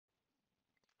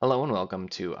Hello and welcome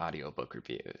to Audiobook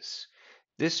Reviews.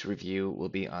 This review will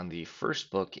be on the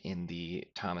first book in the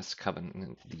Thomas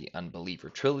Covenant, The Unbeliever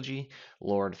trilogy,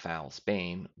 Lord Fowl's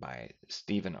Bane by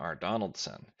Stephen R.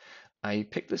 Donaldson. I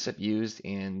picked this up used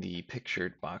in the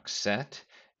pictured box set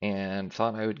and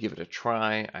thought I would give it a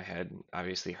try. I had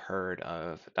obviously heard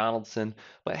of Donaldson,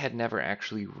 but had never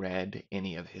actually read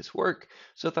any of his work,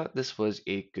 so I thought this was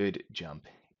a good jump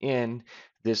in.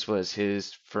 This was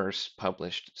his first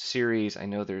published series. I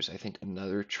know there's, I think,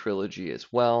 another trilogy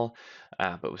as well,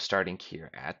 but was starting here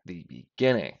at the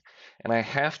beginning. And I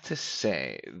have to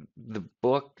say, the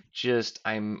book just,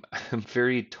 I'm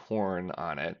very torn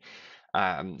on it.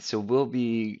 So we'll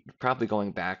be probably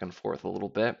going back and forth a little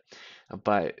bit,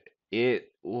 but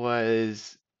it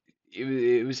was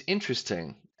it was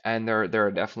interesting, and there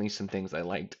are definitely some things I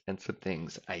liked and some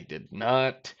things I did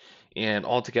not. And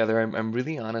altogether, I'm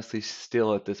really honestly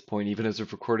still at this point, even as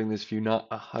of recording this view, not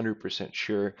 100%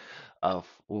 sure of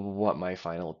what my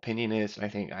final opinion is. I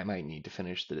think I might need to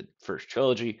finish the first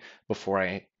trilogy before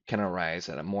I can arise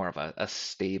at a more of a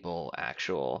stable,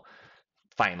 actual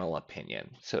final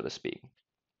opinion, so to speak.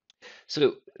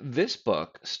 So this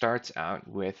book starts out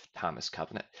with Thomas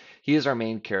Covenant. He is our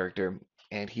main character,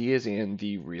 and he is in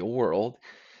the real world.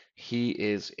 He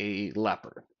is a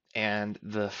leper. And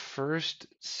the first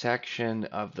section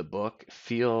of the book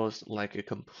feels like a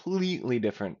completely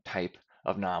different type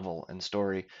of novel and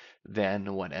story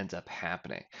than what ends up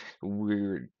happening.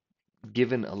 We're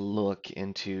given a look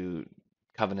into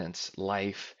Covenant's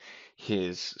life,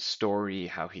 his story,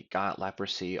 how he got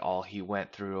leprosy, all he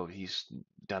went through. He's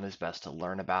done his best to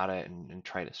learn about it and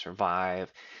try to survive.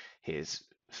 His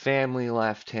family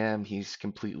left him. He's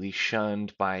completely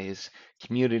shunned by his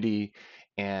community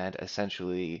and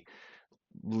essentially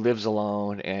lives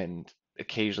alone and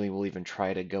occasionally will even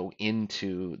try to go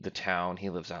into the town. He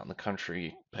lives out in the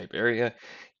country type area,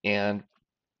 and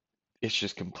it's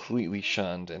just completely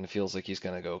shunned and feels like he's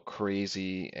going to go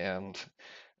crazy and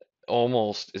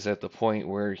almost is at the point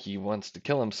where he wants to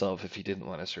kill himself if he didn't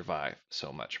want to survive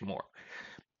so much more.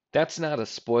 That's not a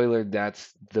spoiler,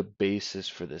 that's the basis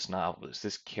for this novel. Is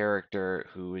this character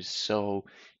who is so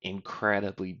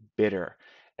incredibly bitter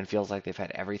and feels like they've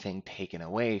had everything taken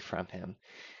away from him.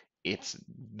 It's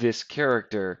this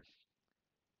character,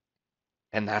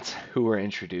 and that's who we're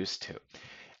introduced to.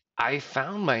 I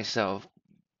found myself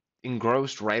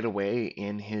engrossed right away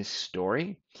in his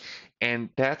story. And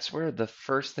that's where the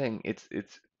first thing, it's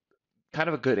kind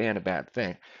of a good and a bad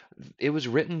thing. It was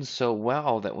written so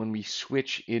well that when we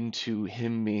switch into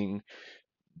him being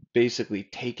basically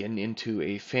taken into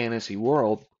a fantasy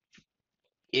world,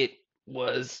 it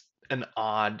was an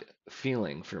odd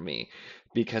feeling for me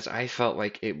because I felt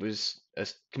like it was a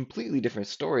completely different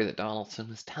story that Donaldson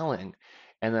was telling.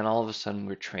 And then all of a sudden,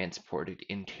 we're transported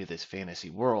into this fantasy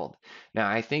world. Now,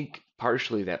 I think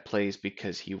partially that plays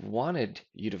because he wanted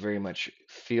you to very much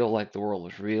feel like the world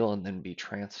was real and then be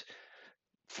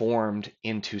transformed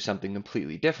into something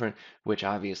completely different, which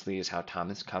obviously is how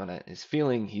Thomas Covenant is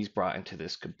feeling. He's brought into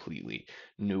this completely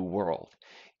new world.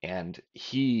 And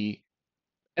he,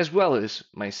 as well as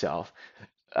myself,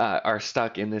 are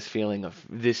stuck in this feeling of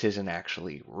this isn't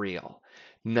actually real.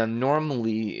 Now,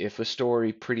 normally, if a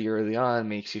story pretty early on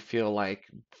makes you feel like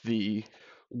the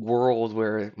world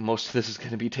where most of this is going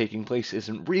to be taking place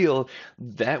isn't real,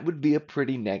 that would be a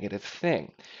pretty negative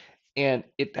thing. And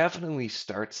it definitely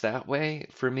starts that way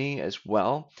for me as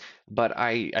well. But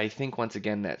I think once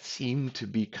again that seemed to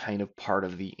be kind of part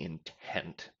of the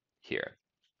intent here.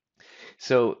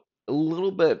 So a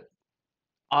little bit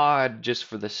odd just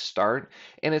for the start.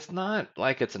 And it's not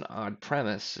like it's an odd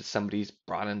premise that somebody's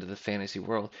brought into the fantasy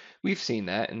world. We've seen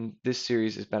that, and this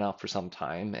series has been out for some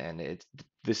time, and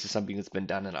this is something that's been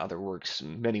done in other works,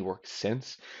 many works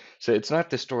since. So it's not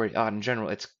the story odd in general,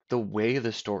 it's the way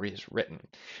the story is written,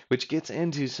 which gets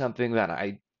into something that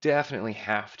I definitely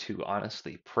have to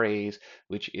honestly praise,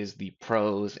 which is the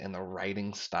prose and the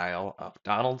writing style of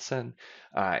Donaldson.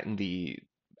 And the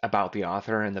about the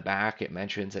author in the back, it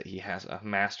mentions that he has a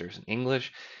master's in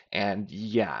English, and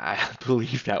yeah, I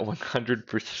believe that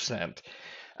 100%.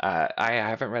 I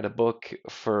haven't read a book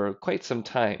for quite some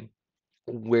time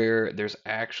where there's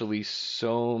actually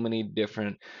so many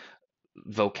different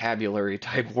vocabulary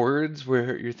type words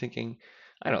where you're thinking,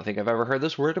 I don't think I've ever heard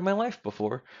this word in my life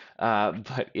before.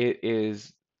 But it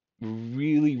is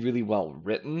really, really well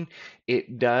written.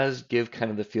 It does give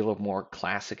kind of the feel of more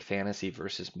classic fantasy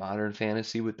versus modern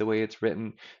fantasy with the way it's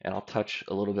written, and I'll touch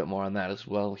a little bit more on that as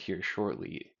well here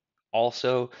shortly.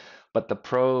 Also, but the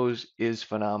prose is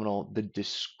phenomenal. The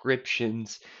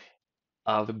descriptions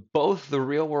of both the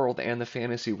real world and the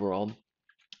fantasy world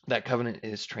that Covenant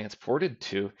is transported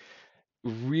to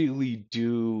really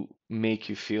do make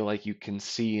you feel like you can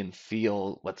see and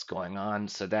feel what's going on.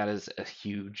 So that is a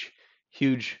huge,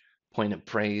 huge point of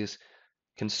praise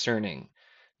concerning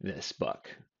this book.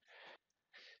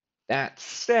 That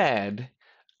said,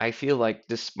 I feel like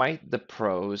despite the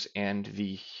pros and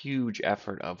the huge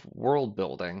effort of world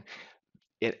building,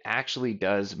 it actually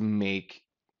does make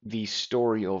the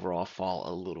story overall fall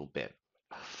a little bit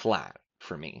flat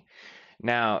for me.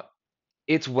 Now,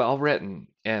 it's well written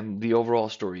and the overall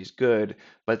story is good,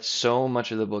 but so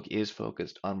much of the book is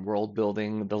focused on world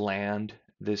building, the land,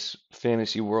 this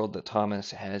fantasy world that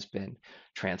Thomas has been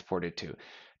transported to.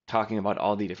 Talking about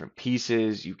all the different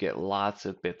pieces, you get lots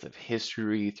of bits of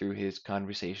history through his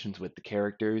conversations with the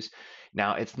characters.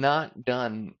 Now, it's not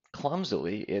done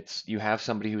clumsily. It's you have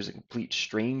somebody who's a complete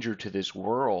stranger to this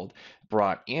world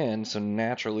brought in, so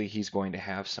naturally he's going to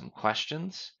have some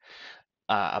questions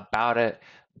about it.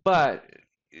 But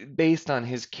based on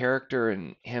his character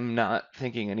and him not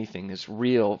thinking anything is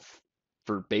real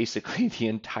for basically the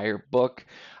entire book,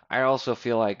 I also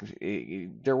feel like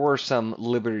there were some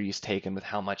liberties taken with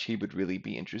how much he would really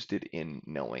be interested in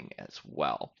knowing as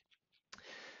well.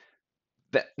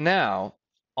 That now,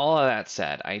 all of that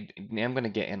said, I am going to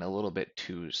get in a little bit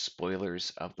to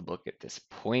spoilers of the book at this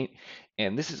point,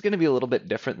 and this is going to be a little bit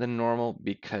different than normal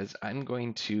because I'm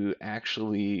going to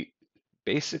actually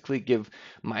basically give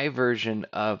my version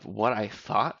of what I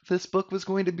thought this book was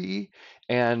going to be,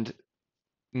 and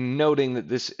noting that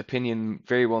this opinion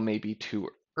very well may be too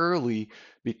early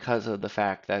because of the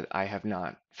fact that I have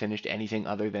not finished anything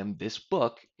other than this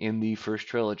book in the first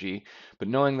trilogy. But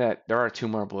knowing that there are two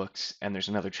more books and there's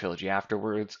another trilogy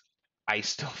afterwards, I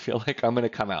still feel like I'm going to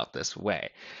come out this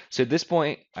way. So at this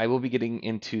point, I will be getting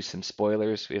into some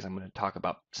spoilers because I'm going to talk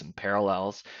about some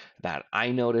parallels that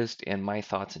I noticed and my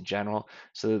thoughts in general.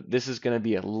 So this is going to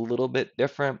be a little bit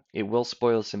different. It will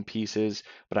spoil some pieces,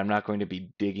 but I'm not going to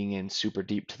be digging in super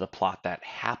deep to the plot that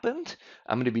happened.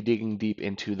 I'm going to be digging deep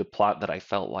into the plot that I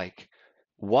felt like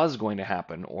was going to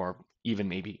happen or even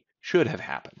maybe should have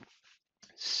happened.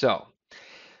 So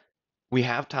we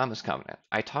have Thomas Covenant.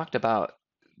 I talked about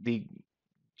the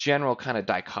general kind of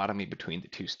dichotomy between the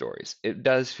two stories. It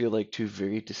does feel like two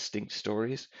very distinct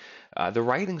stories. The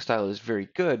writing style is very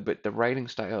good, but the writing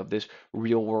style of this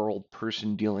real world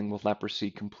person dealing with leprosy,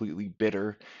 completely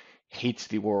bitter, hates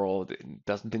the world,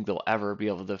 doesn't think they'll ever be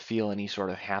able to feel any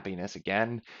sort of happiness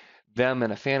again. Them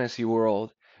in a fantasy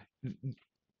world,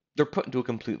 they're put into a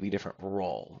completely different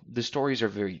role. The stories are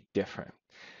very different.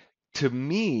 To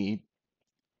me,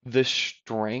 the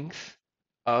strength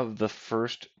of the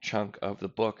first chunk of the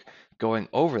book going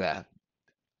over that,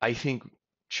 I think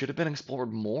should have been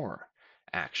explored more,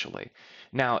 actually.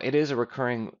 Now, it is a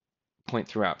recurring point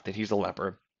throughout that he's a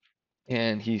leper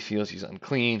and he feels he's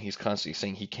unclean. He's constantly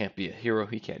saying he can't be a hero,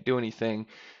 he can't do anything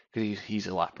because he's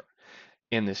a leper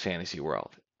in this fantasy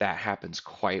world. That happens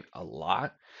quite a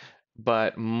lot,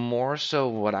 but more so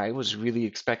what I was really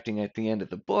expecting at the end of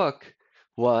the book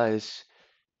was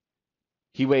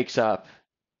he wakes up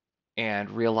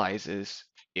and realizes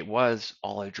it was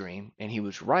all a dream and he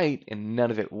was right and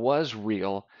none of it was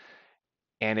real,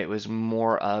 and it was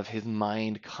more of his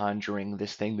mind conjuring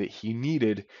this thing that he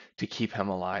needed to keep him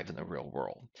alive in the real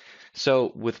world.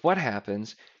 So with what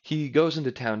happens, he goes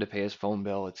into town to pay his phone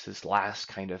bill. It's his last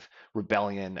kind of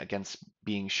rebellion against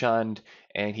being shunned,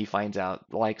 and he finds out,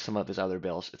 like some of his other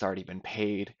bills, it's already been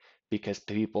paid because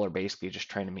the people are basically just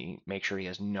trying to make sure he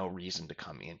has no reason to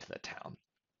come into the town.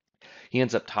 He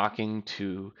ends up talking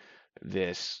to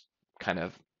this kind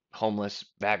of homeless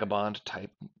vagabond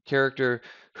type character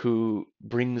who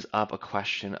brings up a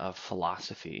question of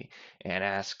philosophy and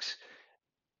asks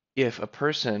if a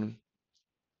person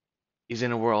is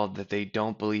in a world that they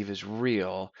don't believe is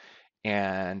real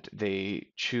and they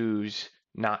choose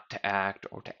not to act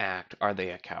or to act, are they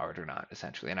a coward or not,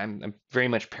 essentially? And I'm very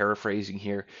much paraphrasing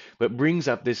here, but brings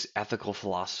up this ethical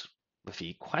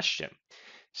philosophy question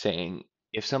saying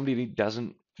if somebody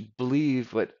doesn't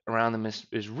believe what around them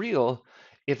is real,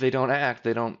 if they don't act,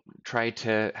 they don't try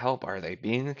to help, are they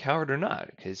being a coward or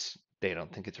not? Because they don't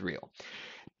think it's real.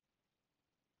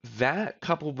 That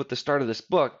coupled with the start of this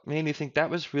book made me think that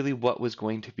was really what was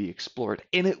going to be explored.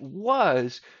 And it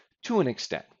was to an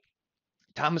extent.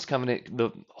 Thomas Covenant,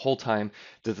 the whole time,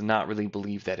 does not really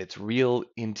believe that it's real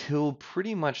until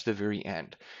pretty much the very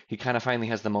end. He kind of finally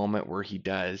has the moment where he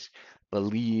does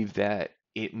believe that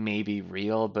it may be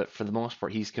real, but for the most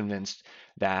part, he's convinced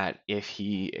that if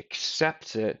he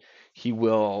accepts it, he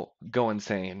will go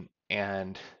insane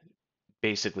and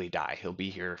basically die. He'll be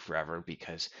here forever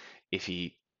because if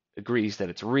he agrees that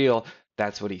it's real,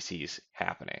 that's what he sees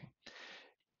happening.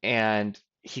 And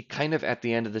he kind of at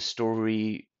the end of the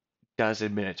story does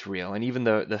admit it's real. And even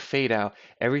the fade out,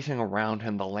 everything around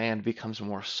him, the land becomes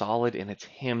more solid, and it's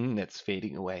him that's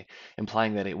fading away,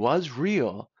 implying that it was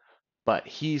real, but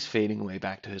he's fading away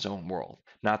back to his own world,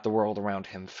 not the world around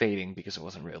him fading because it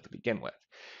wasn't real to begin with.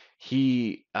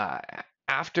 He,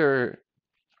 after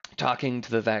talking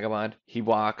to the vagabond, he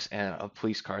walks and a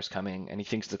police car is coming and he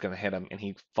thinks it's going to hit him and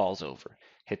he falls over,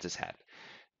 hits his head.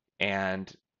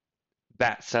 And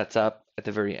that sets up at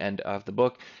the very end of the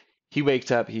book. He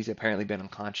wakes up, he's apparently been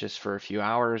unconscious for a few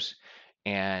hours,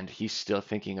 and he's still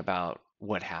thinking about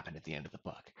what happened at the end of the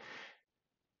book.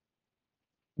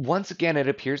 Once again, it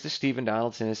appears that Stephen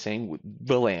Donaldson is saying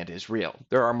the land is real.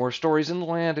 There are more stories in the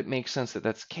land. It makes sense that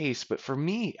that's the case. But for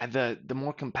me, the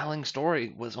more compelling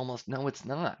story was almost no, it's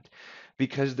not,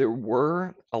 because there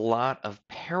were a lot of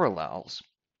parallels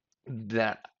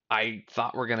that I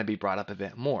thought were going to be brought up a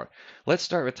bit more. Let's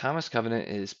start with Thomas Covenant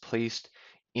is placed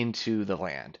into the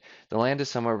land. The land is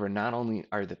somewhere where not only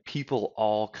are the people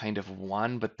all kind of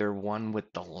one, but they're one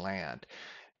with the land.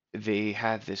 They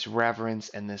have this reverence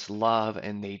and this love,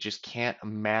 and they just can't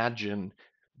imagine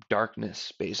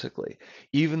darkness, basically.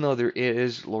 Even though there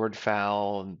is Lord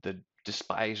Fowl and the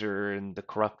despiser and the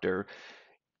corrupter,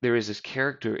 there is this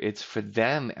character. It's for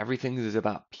them, everything is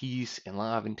about peace and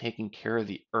love and taking care of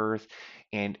the earth.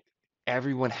 And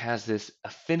everyone has this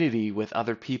affinity with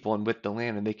other people and with the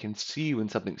land, and they can see when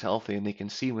something's healthy and they can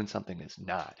see when something is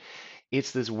not.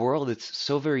 It's this world that's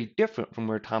so very different from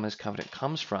where Thomas Covenant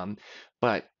comes from,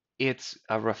 but it's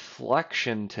a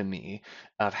reflection to me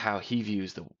of how he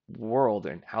views the world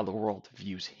and how the world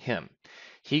views him.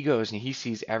 He goes and he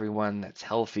sees everyone that's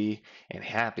healthy and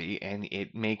happy, and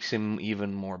it makes him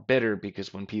even more bitter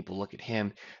because when people look at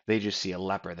him, they just see a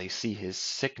leper. They see his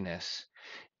sickness,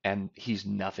 and he's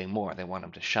nothing more. They want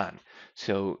him to shun.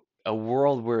 So a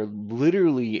world where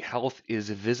literally health is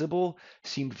visible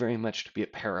seemed very much to be a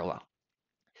parallel.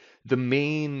 The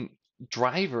main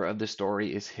driver of the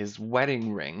story is his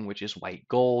wedding ring, which is white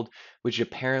gold, which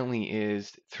apparently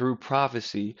is, through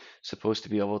prophecy, supposed to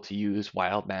be able to use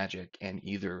wild magic and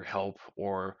either help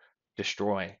or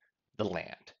destroy the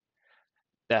land.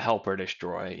 The help or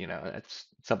destroy, that's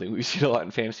something we've seen a lot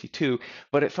in fantasy too,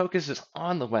 but it focuses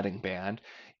on the wedding band.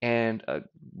 And a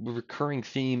recurring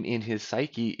theme in his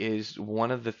psyche is one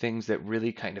of the things that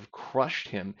really kind of crushed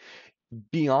him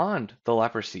beyond the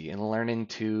leprosy, and learning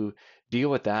to deal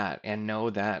with that and know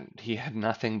that he had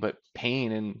nothing but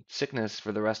pain and sickness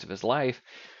for the rest of his life,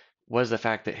 was the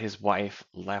fact that his wife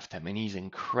left him. And he's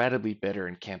incredibly bitter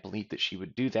and can't believe that she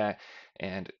would do that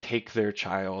and take their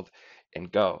child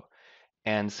and go.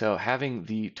 And so having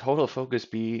the total focus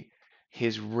be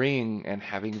his ring and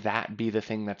having that be the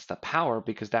thing that's the power,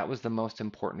 because that was the most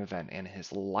important event in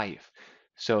his life.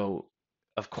 So,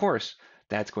 of course,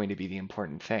 that's going to be the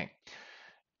important thing.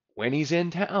 When he's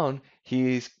in town,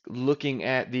 he's looking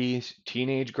at these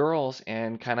teenage girls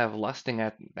and kind of lusting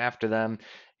after them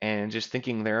and just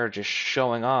thinking they're just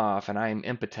showing off and I'm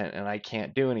impotent and I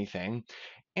can't do anything.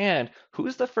 And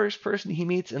who's the first person he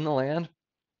meets in the land?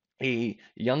 A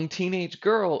young teenage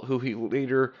girl who he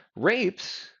later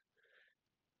rapes.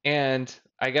 And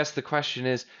I guess the question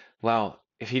is, well,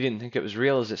 if he didn't think it was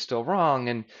real, is it still wrong?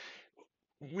 And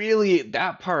really,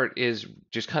 that part is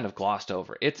just kind of glossed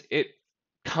over. It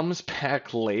comes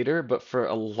back later, but for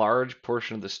a large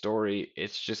portion of the story,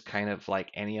 it's just kind of like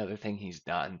any other thing he's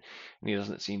done. And he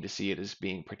doesn't seem to see it as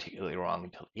being particularly wrong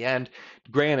until the end.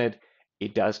 Granted,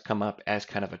 it does come up as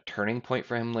kind of a turning point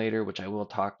for him later, which I will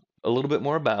talk a little bit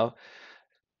more about,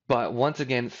 but once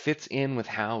again fits in with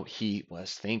how he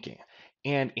was thinking.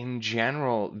 And in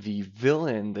general, the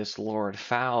villain, this Lord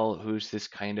Fowl, who's this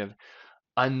kind of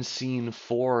unseen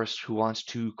force who wants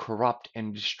to corrupt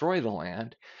and destroy the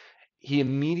land, he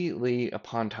immediately,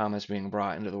 upon Thomas being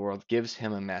brought into the world, gives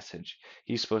him a message.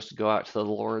 He's supposed to go out to the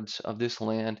lords of this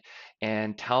land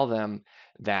and tell them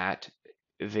that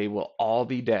they will all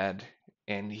be dead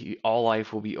and all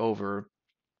life will be over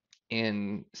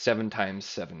in 7 times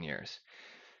 7 years.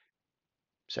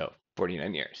 So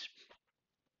 49 years.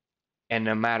 And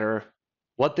no matter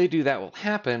what they do, that will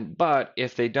happen. But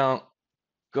if they don't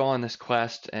go on this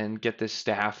quest and get this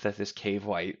staff that this cave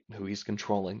white, who he's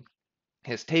controlling,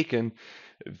 has taken,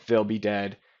 they'll be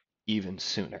dead even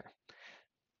sooner.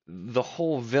 The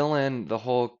whole villain, the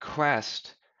whole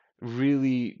quest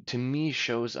really, to me,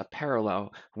 shows a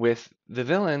parallel with the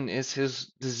villain is his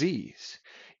disease.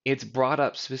 It's brought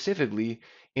up specifically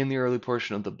in the early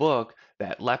portion of the book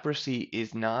that leprosy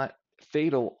is not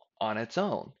fatal on its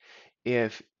own.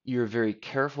 If you're very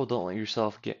careful, don't let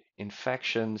yourself get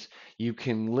infections, you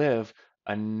can live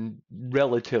a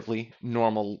relatively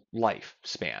normal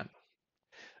lifespan.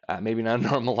 Maybe not a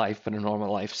normal life, but a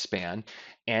normal lifespan,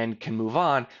 and can move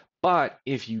on. But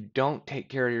if you don't take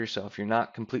care of yourself, you're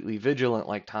not completely vigilant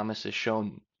like Thomas is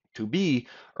shown to be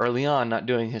early on, not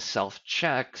doing his self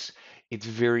checks, it's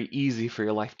very easy for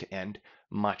your life to end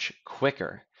much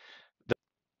quicker.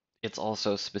 It's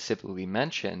also specifically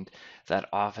mentioned that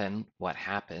often what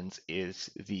happens is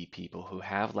the people who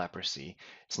have leprosy,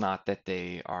 it's not that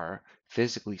they are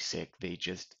physically sick, they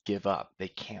just give up. They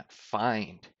can't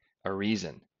find a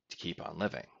reason to keep on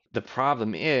living. The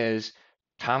problem is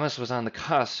Thomas was on the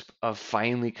cusp of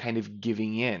finally kind of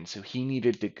giving in, so he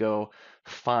needed to go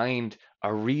find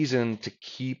a reason to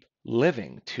keep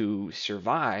living, to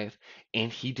survive,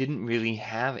 and he didn't really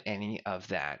have any of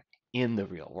that in the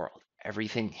real world.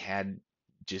 Everything had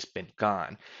just been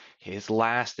gone. His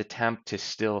last attempt to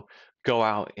still go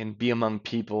out and be among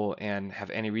people and have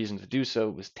any reason to do so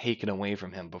was taken away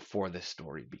from him before this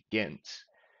story begins.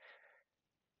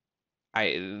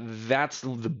 That's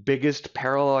the biggest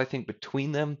parallel I think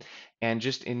between them, and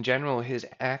just in general his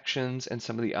actions and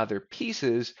some of the other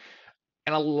pieces,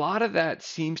 and a lot of that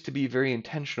seems to be very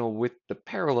intentional with the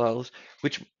parallels,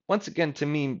 which once again to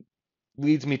me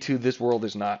leads me to this world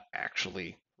is not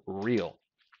actually real.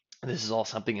 This is all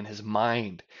something in his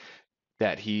mind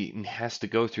that he has to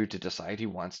go through to decide he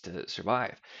wants to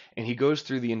survive. And he goes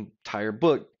through the entire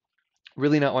book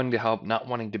really not wanting to help, not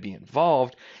wanting to be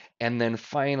involved, and then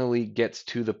finally gets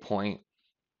to the point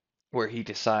where he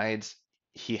decides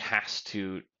he has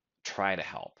to try to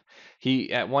help.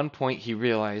 He at one point he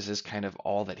realizes kind of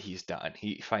all that he's done.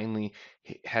 He finally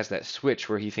has that switch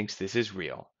where he thinks this is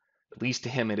real. At least to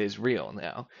him it is real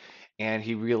now. And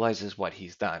he realizes what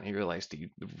he's done. He realized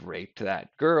he raped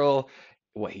that girl,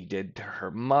 what he did to her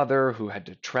mother who had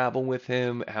to travel with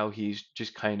him, how he's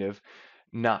just kind of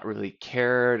not really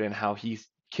cared, and how he's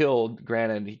killed,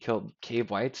 granted he killed cave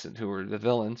whites who were the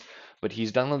villains, but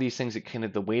he's done all these things that kind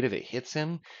of the weight of it hits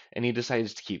him and he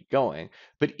decides to keep going.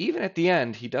 But even at the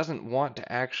end, he doesn't want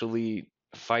to actually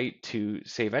fight to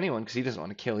save anyone because he doesn't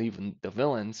want to kill even the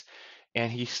villains,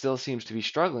 and he still seems to be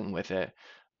struggling with it.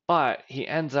 But he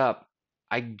ends up,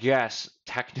 I guess,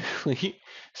 technically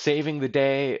saving the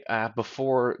day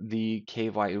before the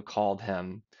cave white who called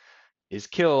him is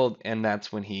killed, and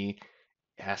that's when he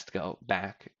has to go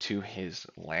back to his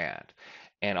land.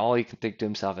 And all he can think to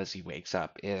himself as he wakes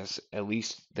up is, at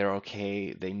least they're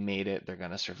okay, they made it, they're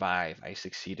going to survive, I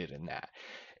succeeded in that.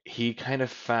 He kind of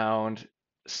found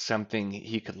something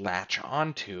he could latch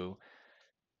onto,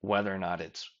 whether or not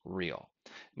it's real.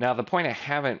 Now, the point I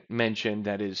haven't mentioned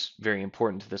that is very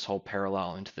important to this whole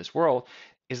parallel into this world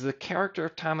is the character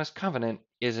of Thomas Covenant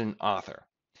is an author.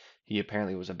 He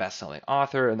apparently was a best-selling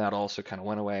author, and that also kind of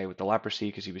went away with the leprosy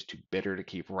because he was too bitter to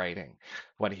keep writing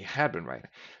what he had been writing.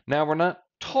 Now, we're not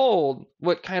told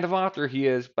what kind of author he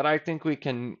is, but I think we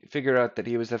can figure out that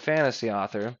he was a fantasy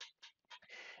author,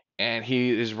 and he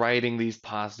is writing these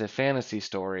positive fantasy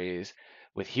stories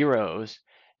with heroes.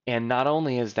 And not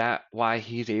only is that why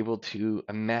he's able to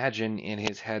imagine in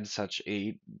his head such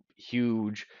a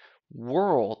huge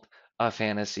world of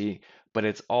fantasy, but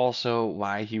it's also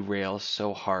why he rails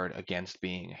so hard against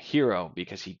being a hero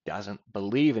because he doesn't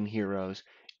believe in heroes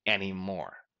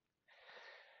anymore.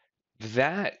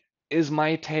 That is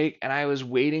my take, and I was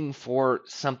waiting for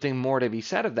something more to be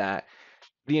said of that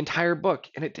the entire book,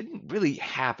 and it didn't really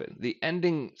happen. The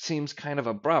ending seems kind of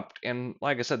abrupt, and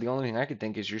like I said, the only thing I could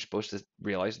think is you're supposed to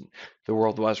realize the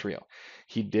world was real.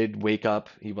 He did wake up,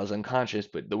 he was unconscious,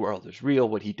 but the world is real.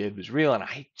 What he did was real, and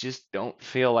I just don't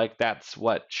feel like that's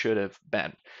what should have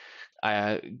been.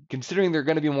 Considering there are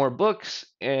going to be more books,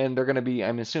 and they're going to be,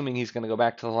 I'm assuming he's going to go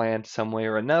back to the land some way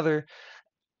or another.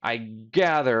 I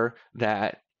gather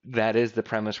that that is the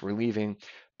premise we're leaving.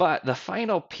 But the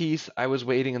final piece I was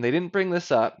waiting, and they didn't bring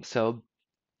this up, so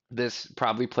this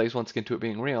probably plays once again to it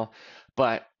being real.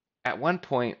 But at one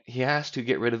point, he has to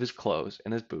get rid of his clothes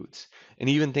and his boots. And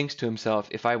he even thinks to himself,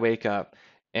 if I wake up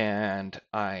and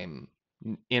I'm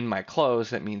in my clothes,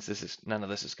 that means this is none of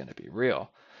this is going to be real.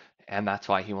 And that's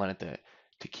why he wanted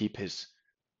to keep his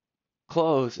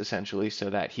clothes essentially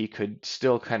so that he could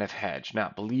still kind of hedge,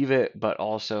 not believe it, but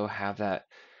also have that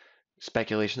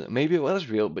speculation that maybe it was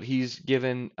real, but he's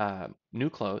given new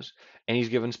clothes and he's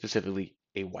given specifically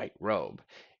a white robe.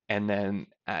 And then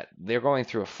they're going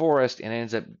through a forest and it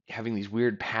ends up having these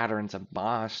weird patterns of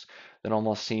moss that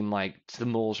almost seem like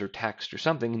symbols or text or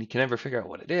something, and he can never figure out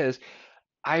what it is.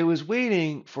 I was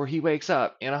waiting for he wakes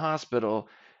up in a hospital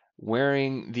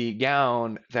wearing the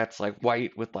gown that's like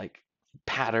white with like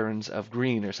patterns of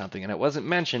green or something, and it wasn't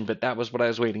mentioned, but that was what I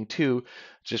was waiting to.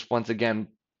 Just once again,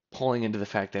 pulling into the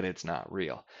fact that it's not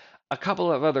real. A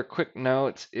couple of other quick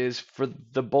notes is for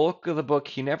the bulk of the book,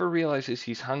 he never realizes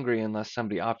he's hungry unless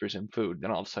somebody offers him food.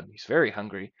 Then all of a sudden he's very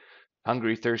hungry,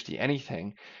 hungry, thirsty,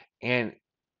 anything. And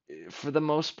for the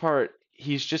most part,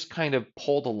 he's just kind of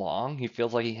pulled along. He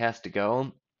feels like he has to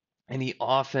go. And he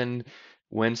often,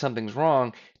 when something's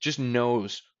wrong, just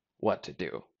knows what to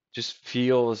do. Just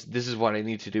feels this is what I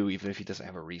need to do, even if he doesn't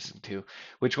have a reason to.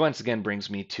 Which once again brings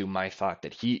me to my thought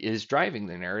that he is driving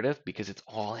the narrative because it's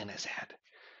all in his head.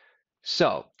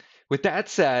 So, with that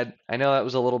said, I know that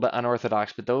was a little bit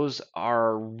unorthodox, but those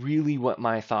are really what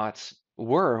my thoughts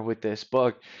were with this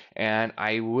book. And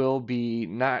I will be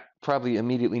not probably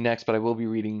immediately next, but I will be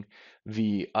reading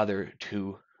the other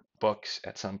two books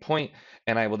at some point,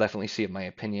 and I will definitely see if my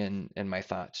opinion and my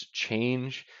thoughts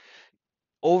change.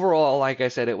 Overall, like I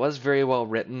said, it was very well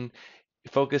written,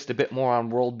 focused a bit more on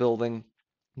world building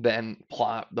than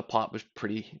plot. The plot was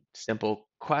pretty simple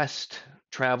quest,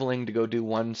 traveling to go do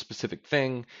one specific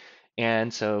thing,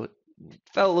 and so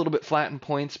fell a little bit flat in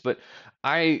points, but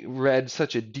I read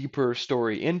such a deeper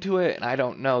story into it, and I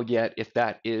don't know yet if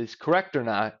that is correct or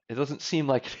not. It doesn't seem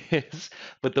like it is,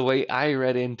 but the way I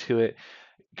read into it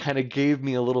kind of gave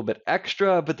me a little bit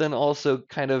extra, but then also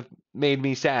kind of made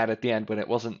me sad at the end when it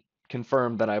wasn't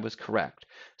confirmed that I was correct.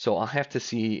 So I'll have to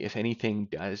see if anything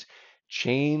does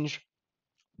change.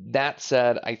 That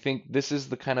said, I think this is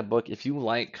the kind of book, if you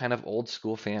like kind of old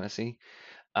school fantasy,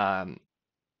 um,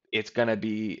 it's going to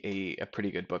be a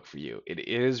pretty good book for you. It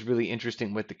is really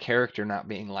interesting with the character not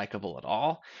being likable at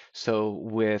all. So,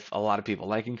 with a lot of people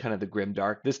liking kind of the grim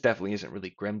dark, this definitely isn't really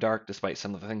grim dark despite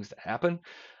some of the things that happen.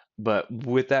 But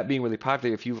with that being really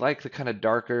popular, if you like the kind of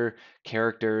darker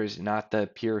characters, not the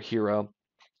pure hero,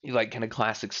 you like kind of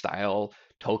classic style,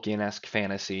 Tolkien-esque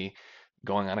fantasy,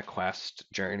 going on a quest,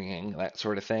 journeying, that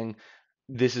sort of thing,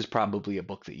 this is probably a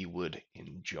book that you would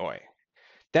enjoy.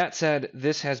 That said,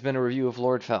 this has been a review of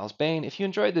Lord Fal's Bane. If you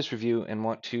enjoyed this review and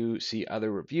want to see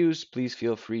other reviews, please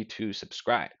feel free to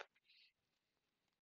subscribe.